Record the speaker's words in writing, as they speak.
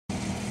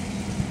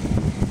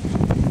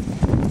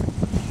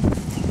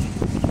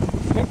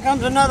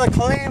comes another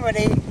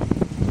calamity.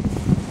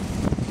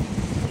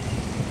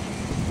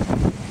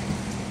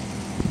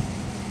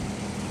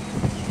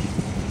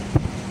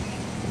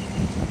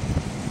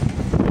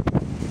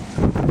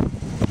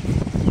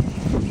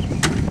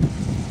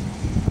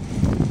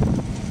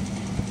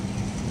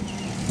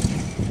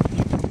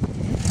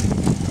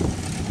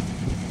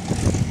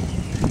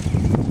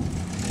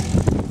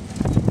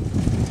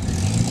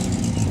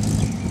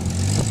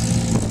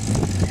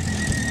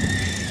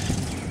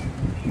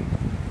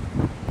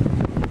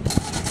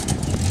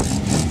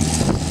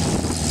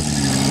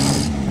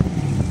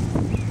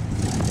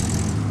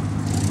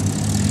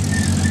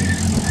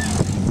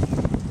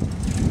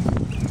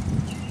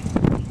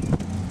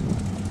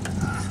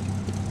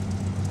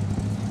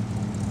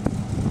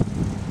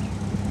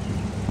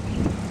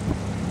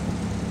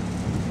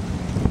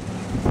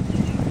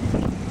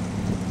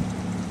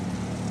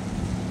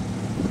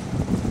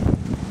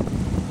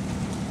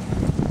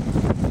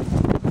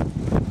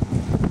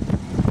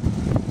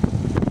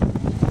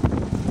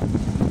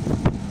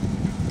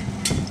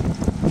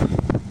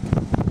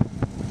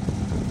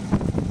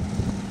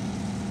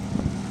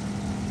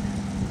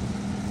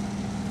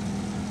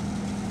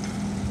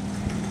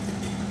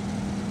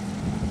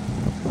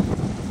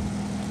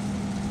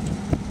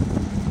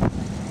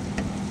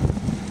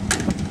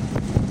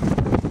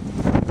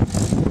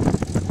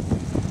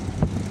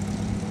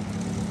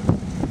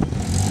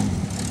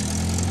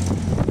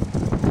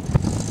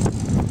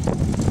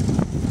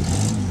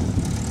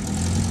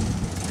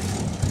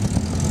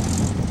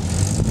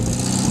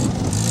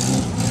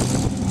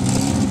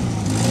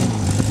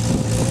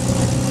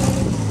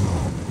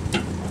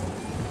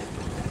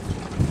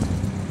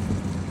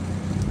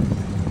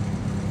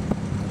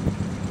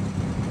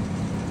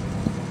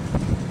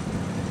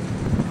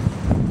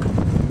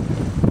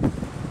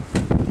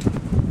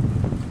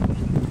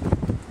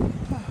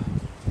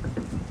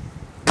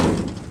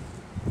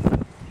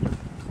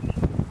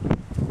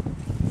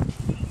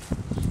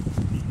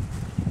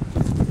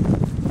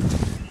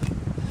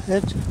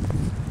 It's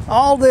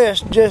all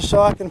this just so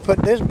I can put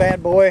this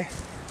bad boy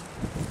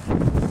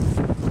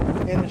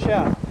in the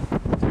shop.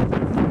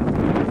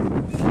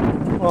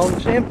 While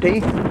it's empty,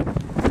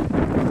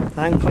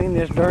 I can clean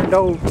this darned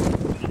old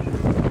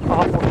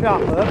awful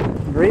shop up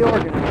and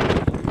reorganize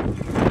it.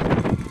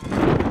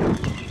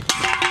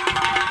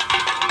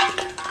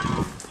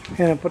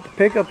 And I put the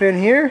pickup in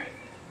here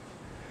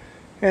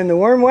and the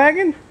worm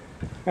wagon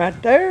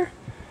right there,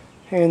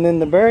 and then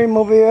the berry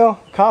mobile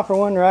copper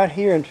one right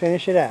here, and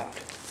finish it out.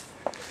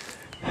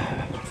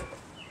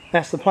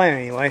 That's the plan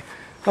anyway.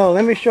 Oh,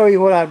 let me show you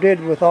what I did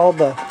with all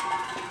the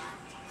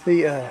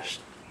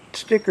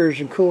stickers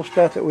and cool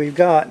stuff that we've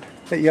got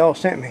that y'all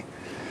sent me.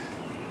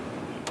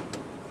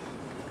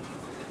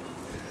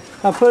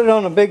 I put it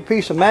on a big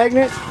piece of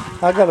magnet.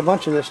 I got a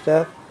bunch of this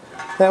stuff.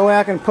 That way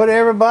I can put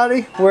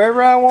everybody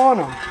wherever I want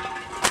them.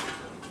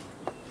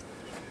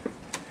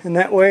 And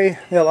that way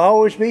they'll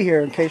always be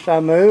here in case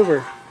I move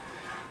or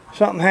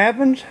something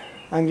happens.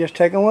 I can just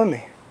take them with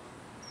me.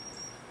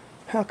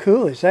 How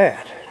cool is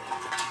that?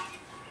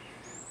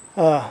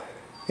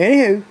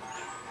 Anywho,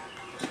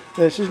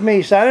 this is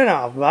me signing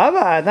off.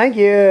 Bye-bye. Thank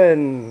you.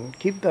 And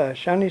keep the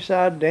shiny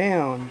side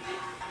down.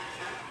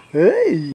 Hey.